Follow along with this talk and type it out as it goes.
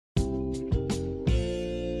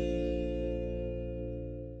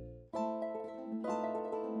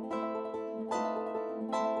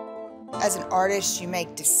As an artist, you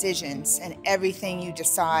make decisions, and everything you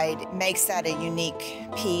decide makes that a unique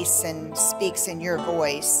piece and speaks in your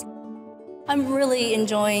voice. I'm really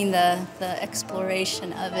enjoying the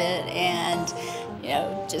exploration of it, and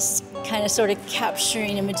just kind of sort of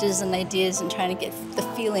capturing images and ideas and trying to get the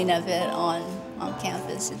feeling of it on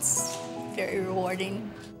canvas. It's very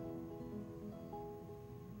rewarding.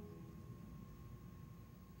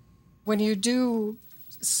 When you do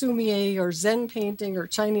sumi-e or Zen painting or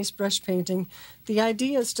Chinese brush painting, the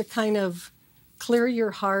idea is to kind of clear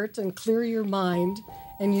your heart and clear your mind,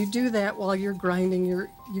 and you do that while you're grinding your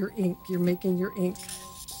ink, you're making your ink.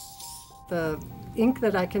 The ink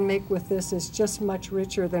that I can make with this is just much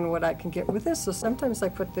richer than what I can get with this, so sometimes I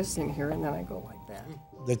put this in here and then I go like that.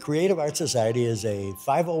 The Creative Art Society is a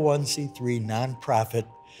 501c3 nonprofit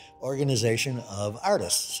organization of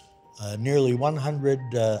artists. Nearly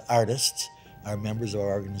 100 artists are members of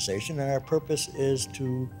our organization, and our purpose is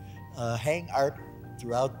to hang art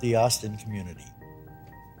throughout the Austin community.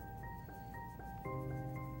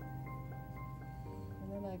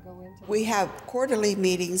 We have quarterly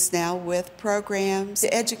meetings now with programs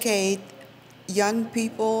to educate young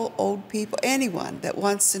people, old people, anyone that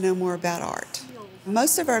wants to know more about art.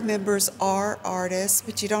 Most of our members are artists,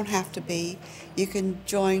 but you don't have to be. You can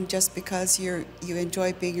join just because you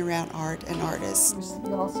enjoy being around art and artists.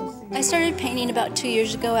 I started painting about 2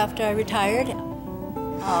 years ago after I retired.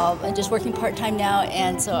 I'm just working part-time now,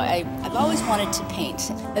 and so I've always wanted to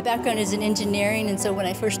paint. My background is in engineering, and so when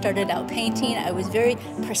I first started out painting, I was very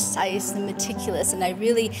precise and meticulous, and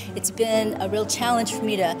it's been a real challenge for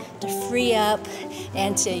me to free up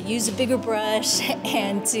and to use a bigger brush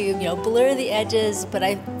and to blur the edges, but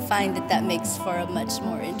I find that makes for a much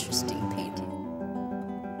more interesting painting.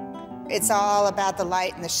 It's all about the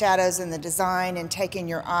light and the shadows and the design and taking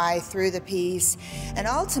your eye through the piece. And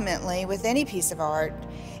ultimately, with any piece of art,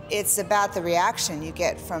 it's about the reaction you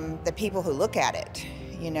get from the people who look at it.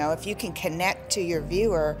 If you can connect to your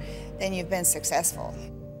viewer, then you've been successful.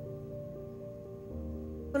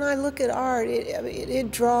 When I look at art,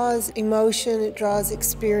 it draws emotion, it draws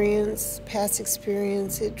experience, past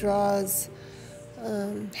experience, it draws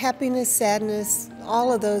happiness, sadness,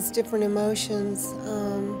 all of those different emotions,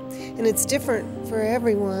 and it's different for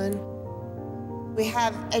everyone. We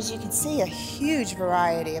have, as you can see, a huge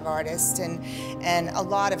variety of artists and a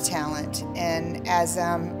lot of talent. And as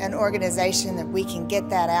an organization that we can get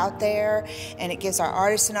that out there, and it gives our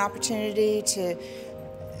artists an opportunity to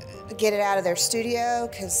get it out of their studio,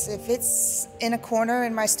 because if it's in a corner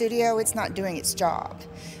in my studio, it's not doing its job.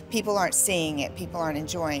 People aren't seeing it, people aren't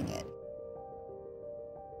enjoying it.